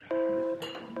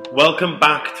Welcome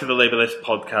back to the Labour List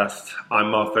podcast.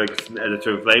 I'm Mark Ferguson,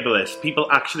 editor of Labour List. People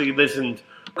actually listened,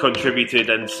 contributed,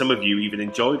 and some of you even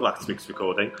enjoyed last week's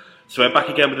recording. So we're back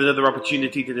again with another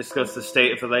opportunity to discuss the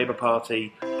state of the Labour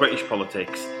Party, British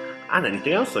politics, and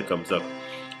anything else that comes up.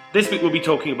 This week we'll be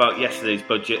talking about yesterday's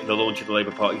budget, the launch of the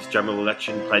Labour Party's general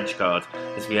election pledge card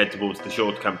as we head towards the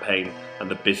short campaign and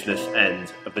the business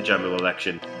end of the general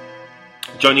election.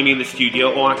 Joining me in the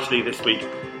studio, or actually this week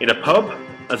in a pub,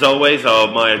 as always,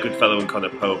 are Maya Goodfellow and Conor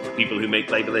Pope, people who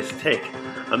make Labour List tick,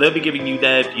 and they'll be giving you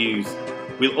their views.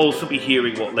 We'll also be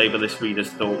hearing what Labour List readers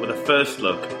thought with a first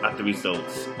look at the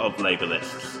results of Labour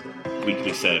List's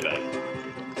weekly survey.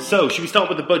 So, should we start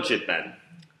with the budget then?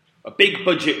 A big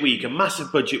budget week, a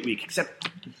massive budget week, except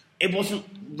it wasn't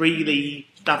really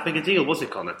that big a deal, was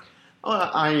it, Conor? Well,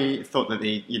 I thought that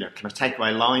the kind of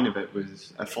takeaway line of it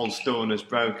was a false dawn has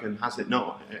broken, has it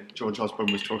not? George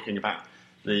Osborne was talking about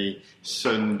the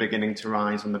sun beginning to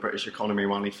rise on the British economy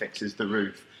while he fixes the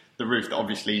roof. The roof that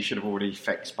obviously he should have already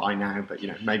fixed by now, but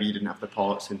maybe he didn't have the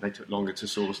parts and they took longer to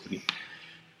source than he.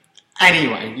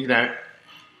 Anyway,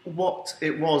 what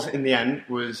it was in the end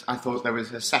was I thought there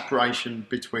was a separation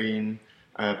between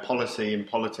policy and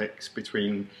politics,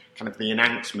 between kind of the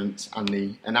announcements and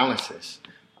the analysis.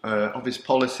 Of his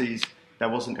policies, there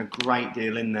wasn't a great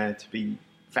deal in there to be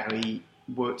very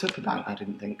worked up about, I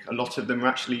didn't think. A lot of them were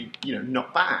actually,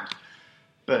 not bad.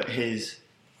 But his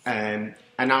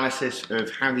analysis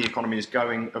of how the economy is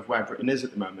going, of where Britain is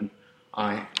at the moment,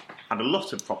 I had a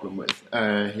lot of problem with.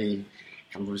 He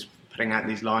kind of was putting out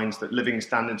these lines that living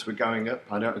standards were going up.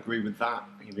 I don't agree with that.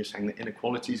 He was saying that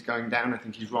inequality is going down. I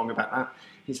think he's wrong about that.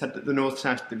 He said that the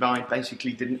North-South divide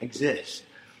basically didn't exist.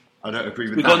 I don't agree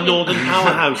with that. We've got Northern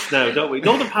Powerhouse now, don't we?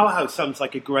 Northern Powerhouse sounds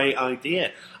like a great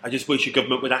idea. I just wish your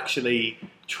government would actually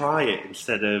try it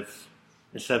instead of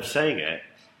saying it.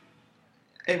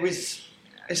 It was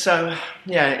so.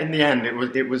 Yeah, in the end,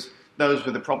 it was. Those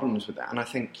were the problems with that, and I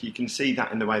think you can see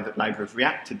that in the way that Labour have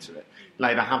reacted to it.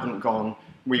 Labour haven't gone,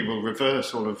 we will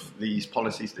reverse all of these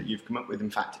policies that you've come up with. In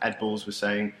fact, Ed Balls was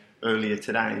saying earlier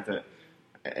today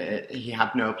that he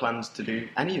had no plans to do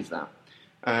any of that.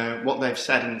 What they've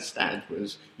said instead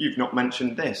was, you've not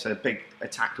mentioned this. A big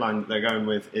attack line that they're going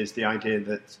with is the idea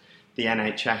that the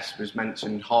NHS was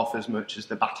mentioned half as much as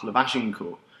the Battle of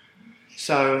Agincourt.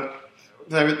 So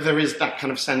there is that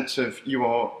kind of sense of you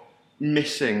are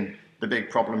missing the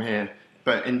big problem here.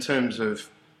 But in terms of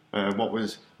what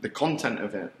was the content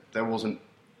of it, there wasn't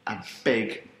a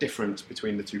big difference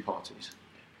between the two parties.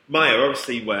 Maya,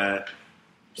 obviously we're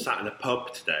sat in a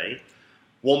pub today.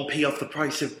 1p off the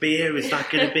price of beer, is that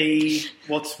going to be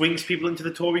what swings people into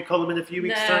the Tory column in a few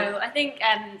weeks' time? No, I think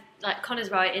Conor's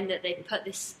right in that they put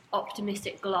this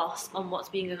optimistic gloss on what's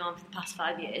been going on for the past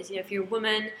 5 years. If you're a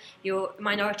woman, you're a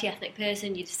minority ethnic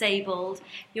person, you're disabled,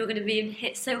 you're going to be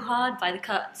hit so hard by the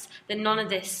cuts that none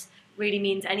of this really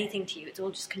means anything to you. It's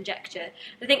all just conjecture.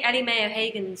 I think Ellie Mae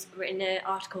O'Hagan's written an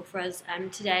article for us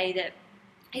today that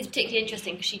is particularly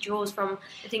interesting because she draws from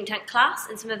the think tank Class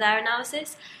and some of their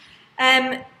analysis.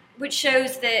 Which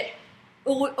shows that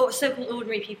so-called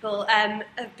ordinary people have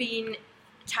been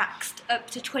taxed up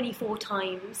to 24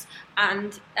 times,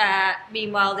 and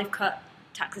meanwhile they've cut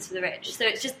taxes for the rich. So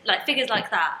it's just like figures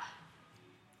like that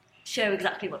show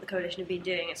exactly what the coalition have been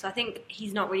doing. So I think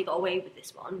he's not really got away with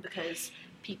this one because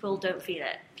people don't feel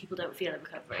it. People don't feel a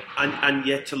recovery. And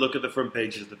yet to look at the front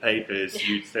pages of the papers,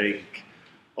 you'd think...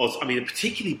 a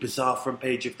particularly bizarre front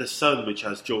page of The Sun, which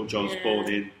has George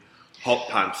Osborne in hot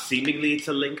pants. Seemingly it's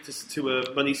a link to a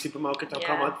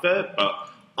moneysupermarket.com advert, but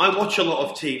I watch a lot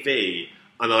of TV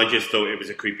and I just thought it was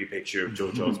a creepy picture of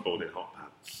George Osborne in hot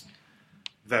pants.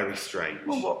 Very strange.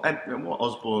 Well, what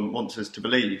Osborne wants us to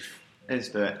believe is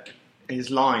that his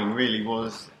line really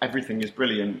was, everything is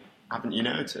brilliant, haven't you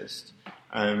noticed?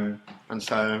 And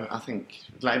so I think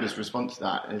Labour's response to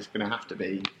that is going to have to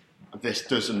be, this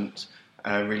doesn't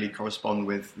really correspond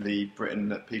with the Britain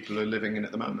that people are living in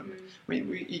at the moment. I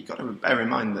mean, you've got to bear in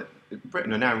mind that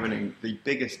Britain are now running the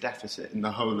biggest deficit in the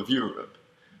whole of Europe.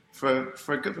 For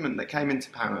a government that came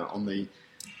into power on the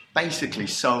basically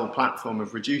sole platform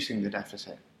of reducing the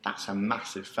deficit, that's a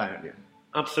massive failure.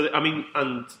 Absolutely. I mean,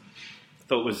 and I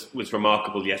thought it was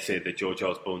remarkable yesterday that George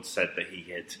Osborne said that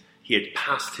he had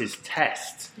passed his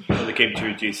test when it came to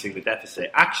reducing the deficit.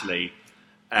 Actually,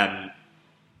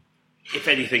 if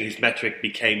anything, his metric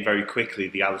became very quickly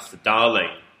the Alistair Darling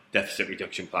deficit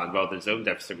reduction plan rather than his own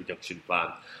deficit reduction plan.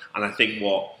 And I think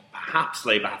what perhaps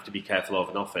Labour have to be careful of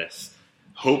in office,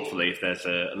 hopefully if there's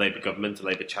a Labour government, a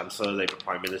Labour Chancellor, a Labour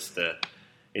Prime Minister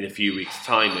in a few weeks'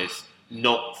 time, is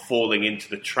not falling into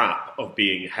the trap of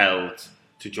being held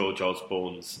to George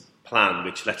Osborne's plan,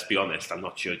 which, let's be honest, I'm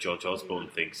not sure George Osborne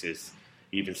thinks is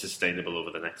even sustainable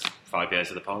over the next 5 years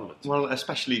of the Parliament. Well,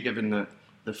 especially given that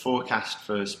the forecast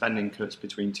for spending cuts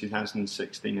between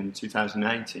 2016 and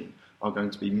 2018 are going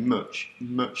to be much,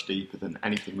 much deeper than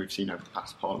anything we've seen over the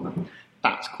past Parliament.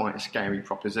 That's quite a scary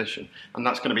proposition. And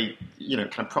that's going to be,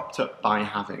 kind of propped up by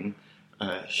having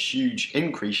a huge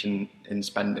increase in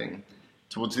spending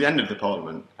towards the end of the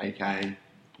Parliament, aka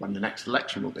when the next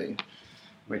election will be,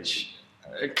 which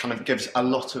kind of gives a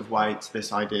lot of weight to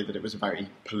this idea that it was a very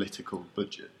political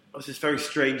budget. There was this very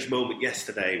strange moment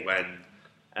yesterday when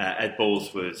Ed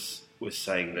Balls was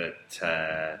saying that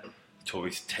the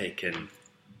Tories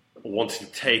wanted to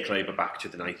take Labour back to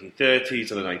the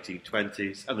 1930s or the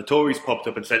 1920s, and the Tories popped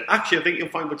up and said, actually, I think you'll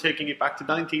find we're taking it back to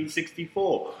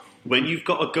 1964. When you've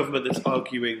got a government that's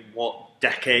arguing what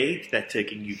decade they're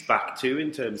taking you back to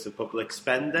in terms of public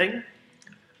spending,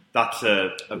 that's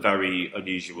a very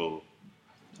unusual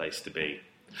place to be.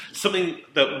 Something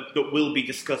that will be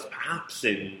discussed perhaps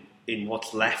in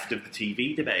what's left of the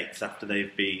TV debates after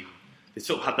they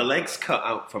sort of had the legs cut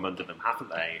out from under them,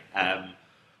 haven't they?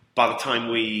 By the time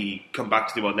we come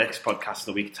back to do our next podcast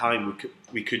in a week's time,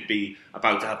 we could be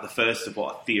about to have the first of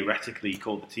what are theoretically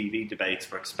called the TV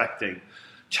debates. We're expecting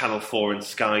Channel 4 and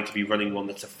Sky to be running one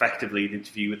that's effectively an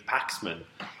interview with Paxman.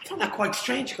 I find that quite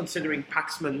strange, considering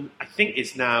Paxman, I think,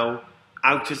 is now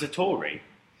out as a Tory.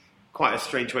 Quite a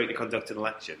strange way to conduct an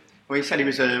election. Well, he said he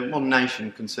was a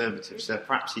one-nation conservative, so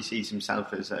perhaps he sees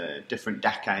himself as a different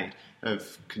decade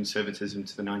of conservatism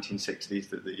to the 1960s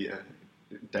that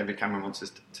David Cameron wants us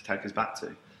to take us back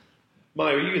to.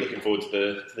 Maya, are you looking forward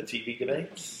to the TV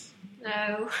debates?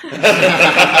 No.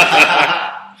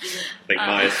 I think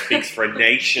Maya speaks for a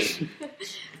nation.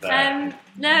 No,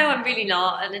 I'm really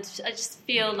not, and I just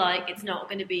feel like it's not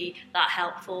going to be that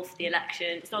helpful for the election.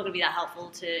 It's not going to be that helpful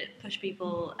to push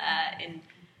people in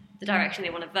the direction they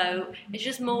want to vote. It's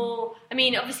just more, I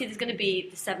mean, obviously there's going to be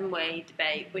the 7-way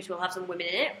debate, which will have some women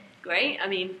in it. Great. I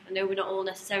mean, I know we're not all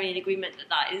necessarily in agreement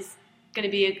that is going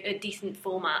to be a decent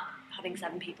format, having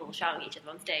 7 people shouting at each other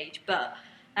on stage, but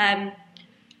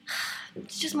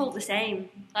it's just more the same.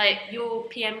 Like, your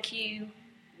PMQ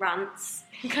rants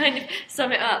kind of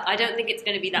sum it up. I don't think it's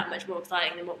going to be that much more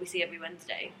exciting than what we see every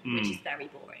Wednesday, which is very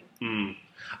boring.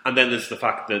 And then there's the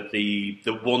fact that the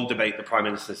one debate the Prime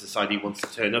Minister's decided he wants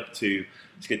to turn up to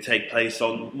is going to take place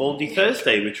on Maundy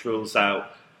Thursday, which rules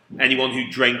out anyone who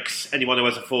drinks, anyone who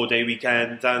has a 4-day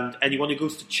weekend, and anyone who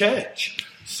goes to church.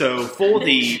 So for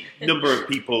the number of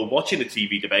people watching the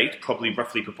TV debate, probably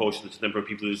roughly proportionate to the number of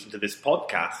people who listen to this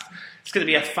podcast, it's going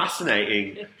to be a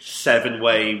fascinating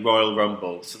 7-way Royal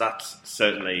Rumble. So that's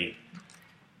certainly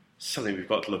something we've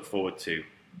got to look forward to.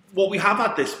 What we have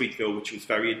had this week, though, which was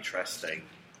very interesting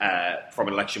from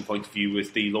an election point of view,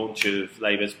 was the launch of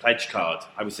Labour's pledge card.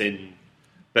 I was in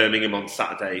Birmingham on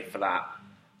Saturday for that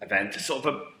event. Sort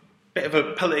of a bit of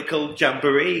a political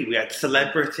jamboree. We had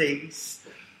celebrities,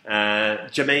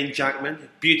 Jermaine Jackman,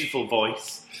 beautiful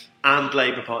voice, and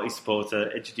Labour Party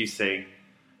supporter, introducing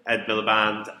Ed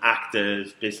Miliband,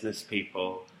 actors, business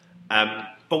people.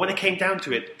 But when it came down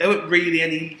to it, there weren't really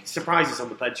any surprises on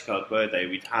the pledge card, were they?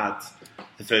 We'd had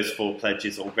the first 4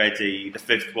 pledges already. The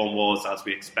 5th one was, as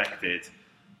we expected,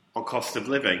 on cost of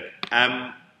living.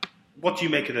 What do you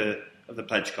make of the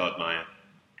pledge card, Maya?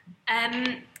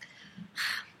 I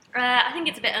think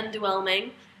it's a bit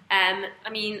underwhelming. I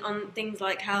mean, on things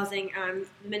like housing and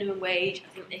the minimum wage,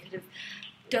 I think they could have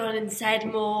done and said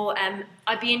more.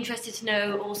 I'd be interested to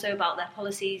know also about their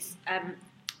policies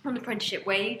on the apprenticeship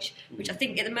wage, which I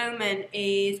think at the moment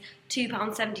is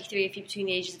 £2.73 if you're between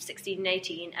the ages of 16 and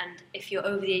 18, and if you're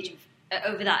over the age of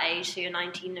over that age, so you're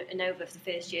 19 and over for the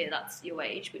first year, that's your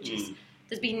wage, which is,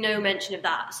 there's been no mention of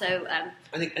that. So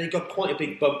I think it got quite a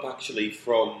big bump actually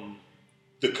from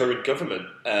the current government.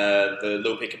 The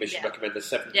Low Pay Commission recommended a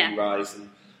 70p rise,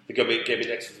 and the government gave it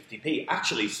an extra 50p.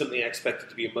 Actually, something I expected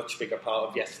to be a much bigger part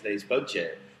of yesterday's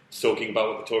budget, talking about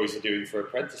what the Tories are doing for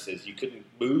apprentices. You couldn't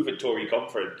move a Tory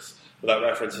conference without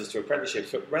references to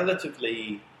apprenticeships, but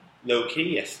relatively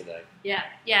low-key yesterday.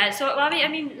 Yeah. So, I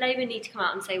mean, Labour need to come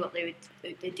out and say what they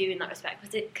do in that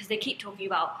respect, because they keep talking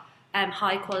about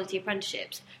high-quality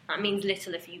apprenticeships. That means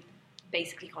little if you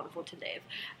basically can't afford to live.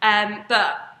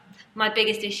 But my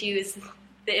biggest issue is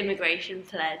the immigration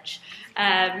pledge.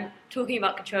 Talking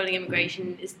about controlling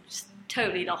immigration is just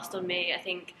totally lost on me. I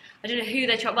don't know who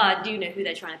they're trying. Well, I do know who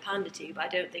they're trying to pander to, but I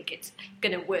don't think it's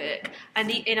going to work. And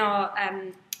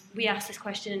we asked this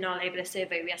question in our Labour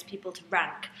survey. We asked people to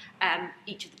rank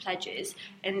each of the pledges,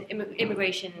 and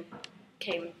immigration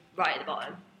came right at the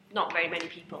bottom. Not very many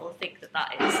people think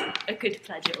that is a good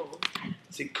pledge at all.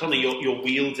 See, Connor, you're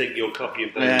wielding your copy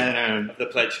of the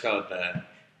pledge card there.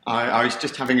 I was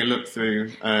just having a look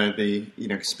through the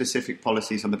specific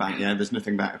policies on the back. Yeah, there's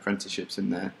nothing about apprenticeships in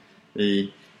there.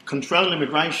 The control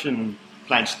immigration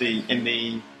pledge, in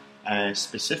the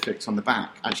specifics on the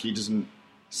back, actually doesn't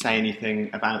say anything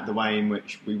about the way in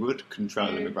which we would control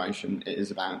immigration. It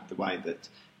is about the way that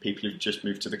people who've just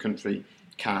moved to the country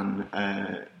can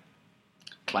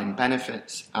claim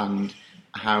benefits, and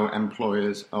how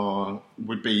employers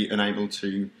would be unable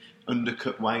to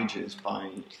undercut wages by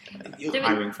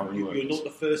hiring foreign workers. You're not the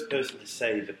first person to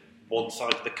say that one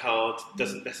side of the card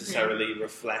doesn't necessarily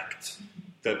reflect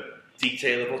the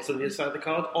detail of what's on the other side of the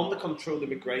card. On the control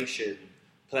immigration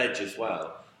pledge as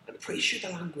well, I'm pretty sure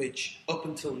the language up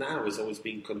until now has always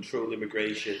been control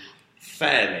immigration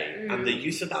fairly, and the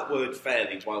use of that word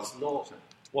fairly, whilst not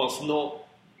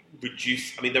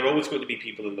reduce. I mean, there are always going to be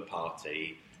people in the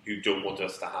party who don't want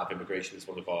us to have immigration as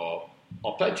one of our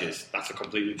pledges. That's a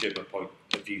completely legitimate point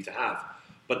of view to have.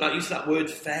 But that use of that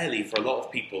word fairly for a lot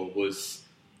of people was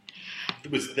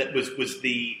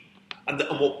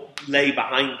what lay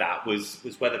behind that was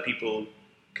whether people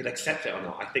could accept it or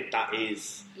not. I think that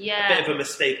is a bit of a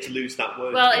mistake to lose that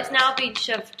word. Well, it's now been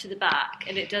shoved to the back,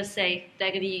 and it does say they're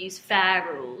going to use fair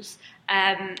rules.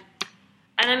 And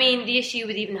I mean, the issue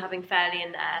with even having fairly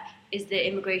in there is that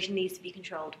immigration needs to be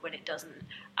controlled when it doesn't.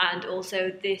 And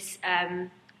also this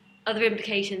other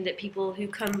implication that people who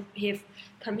come here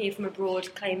from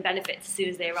abroad claim benefits as soon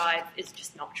as they arrive is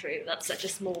just not true. That's such a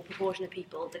small proportion of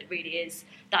people that it really is.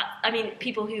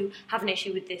 People who have an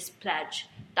issue with this pledge,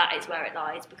 that is where it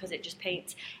lies, because it just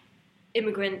paints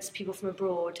immigrants, people from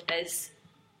abroad, as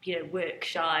work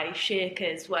shy,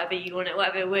 shirkers,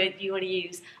 whatever word you want to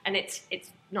use, and it's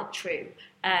not true.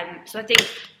 So I think,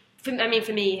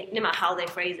 for me, no matter how they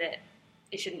phrase it,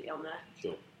 it shouldn't be on there.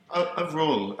 Sure.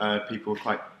 Overall, people were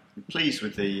quite pleased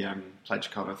with the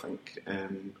pledge card. I think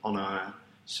on our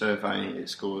survey it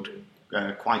scored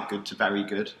quite good to very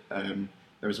good.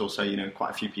 There was also quite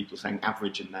a few people saying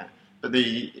average in there, but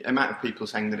the amount of people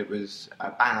saying that it was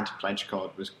a bad pledge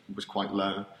card was quite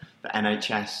low. The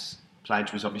NHS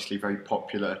pledge was obviously very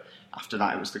popular. After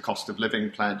that, it was the cost of living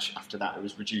pledge. After that, it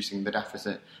was reducing the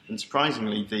deficit. And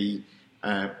surprisingly, the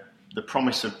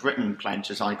Promise of Britain pledge,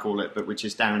 as I call it, but which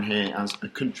is down here as a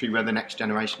country where the next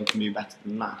generation can do better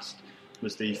than last,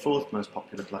 was the fourth most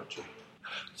popular pledge.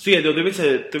 So there is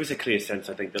a clear sense,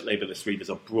 I think, that Labour list readers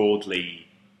are broadly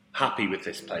happy with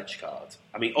this pledge card.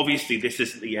 I mean, obviously, this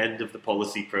isn't the end of the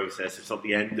policy process. It's not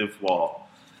the end of what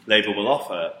Labour will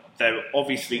offer. There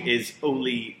obviously is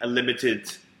only a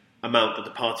limited amount that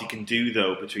the party can do,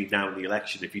 though, between now and the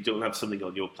election. If you don't have something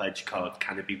on your pledge card,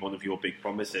 can it be one of your big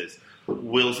promises?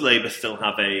 Will Labour still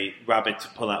have a rabbit to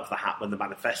pull out of the hat when the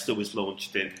manifesto is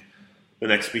launched in the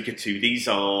next week or two? These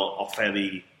are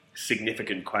fairly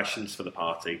significant questions for the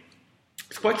party.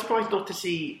 It's quite surprised not to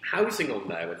see housing on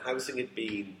there, when housing had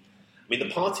been... I mean,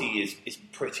 the party is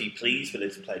pretty pleased with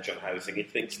its pledge on housing.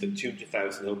 It thinks that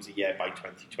 200,000 homes a year by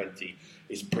 2020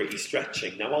 is pretty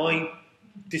stretching. Now, I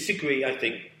disagree. I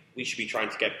think we should be trying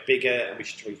to get bigger, and we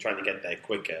should be trying to get there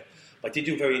quicker. But I did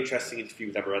do a very interesting interview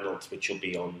with Emma Reynolds, which will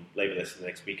be on Labour List in the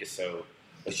next week or so,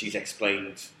 where she's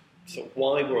explained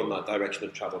why we're on that direction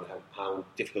of travel and how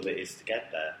difficult it is to get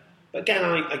there. But again,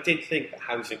 I did think that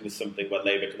housing was something where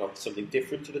Labour could offer something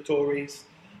different to the Tories,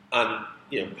 and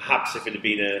perhaps if it had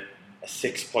been a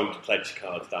 6-point pledge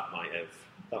card, that might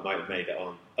have made it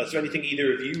on. Is there anything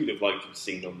either of you would have liked to have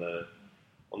seen on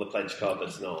the pledge card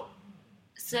that's not?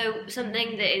 So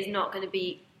something that is not going to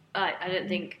be, I don't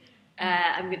think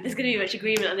there's going to be much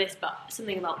agreement on this, but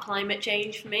something about climate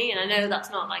change for me, and I know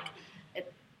that's not like a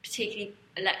particularly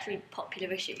electorally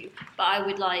popular issue, but I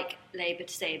would like Labour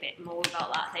to say a bit more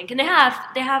about that, I think. And they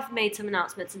have made some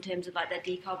announcements in terms of like their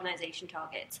decarbonisation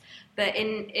targets, but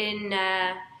in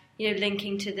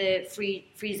linking to the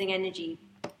freezing energy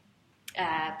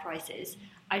prices,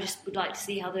 I just would like to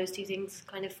see how those two things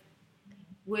kind of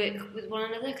work with one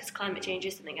another, because climate change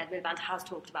is something Ed Miliband has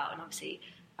talked about, and obviously,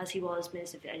 as he was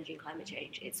Minister for Energy and Climate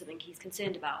Change, it's something he's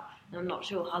concerned about, and I'm not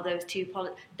sure how those two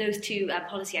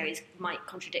policy areas might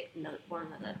contradict one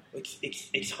another.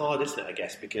 It's hard, isn't it, I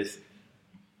guess, because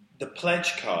the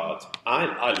pledge card,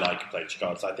 I like pledge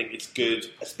cards. I think it's good,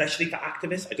 especially for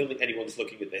activists. I don't think anyone's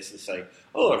looking at this and saying,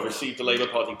 oh, I've received a Labour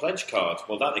Party pledge card.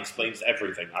 Well, that explains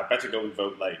everything. I better go and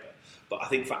vote Labour. But I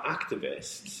think for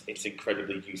activists, it's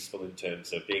incredibly useful in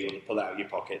terms of being able to pull it out of your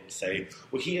pocket and say,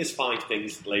 well, here's 5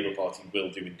 things the Labour Party will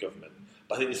do in government.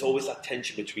 But I think there's always that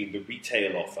tension between the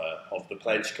retail offer of the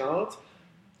pledge card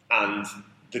and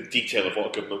the detail of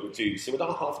what a government would do. So at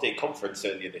our half-day conference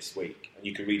earlier this week, and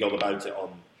you can read all about it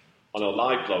on on our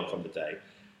live blog from the day,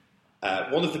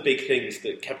 one of the big things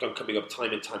that kept on coming up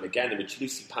time and time again, and which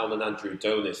Lucy Powell and Andrew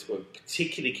Adonis were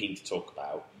particularly keen to talk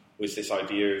about, was this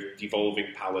idea of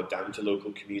devolving power down to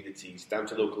local communities, down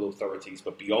to local authorities,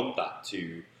 but beyond that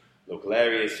to local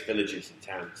areas, villages and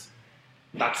towns.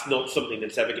 That's not something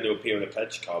that's ever going to appear on a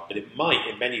pledge card, but it might,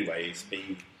 in many ways,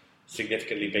 be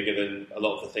significantly bigger than a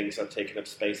lot of the things that have taken up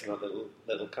space in that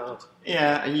little card.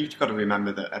 Yeah, and you've got to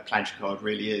remember that a pledge card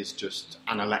really is just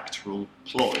an electoral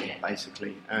ploy,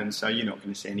 basically. And so you're not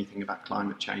going to see anything about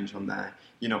climate change on there.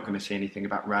 You're not going to see anything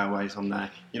about railways on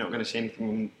there. You're not going to see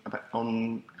anything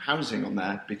on housing on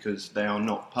there because they are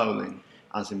not polling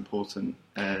as important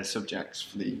subjects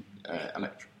for the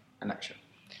election.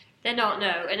 They're not,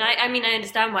 no. And I mean, I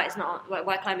understand why it's not,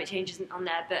 why climate change isn't on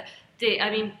there, but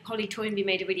Polly Toynbee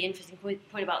made a really interesting point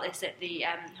about this at the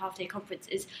half-day conference,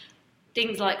 is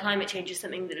things like climate change is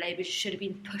something that Labour should have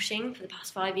been pushing for the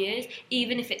past 5 years,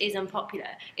 even if it is unpopular.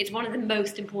 It's one of the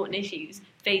most important issues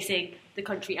facing the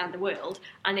country and the world,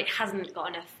 and it hasn't got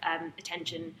enough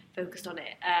attention focused on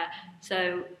it.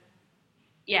 So,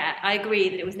 yeah, I agree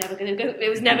that it was never going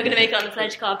to make it on the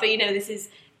pledge card, but, this is...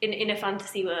 In a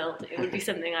fantasy world, it would be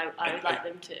something I would like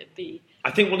them to be. I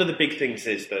think one of the big things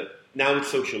is that now with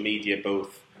social media,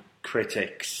 both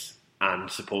critics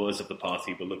and supporters of the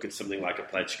party will look at something like a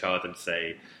pledge card and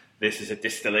say, this is a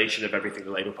distillation of everything the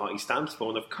Labour Party stands for,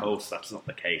 and of course that's not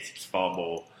the case. It's far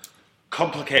more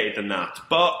complicated than that.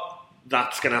 But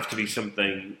that's going to have to be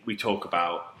something we talk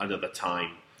about another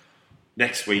time.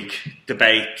 Next week,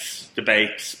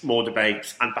 debates, more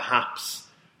debates, and perhaps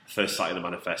first sight of the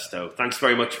manifesto. Thanks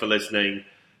very much for listening.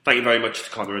 Thank you very much to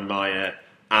Connor and Maya,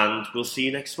 and we'll see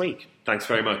you next week. Thanks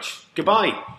very much. Goodbye.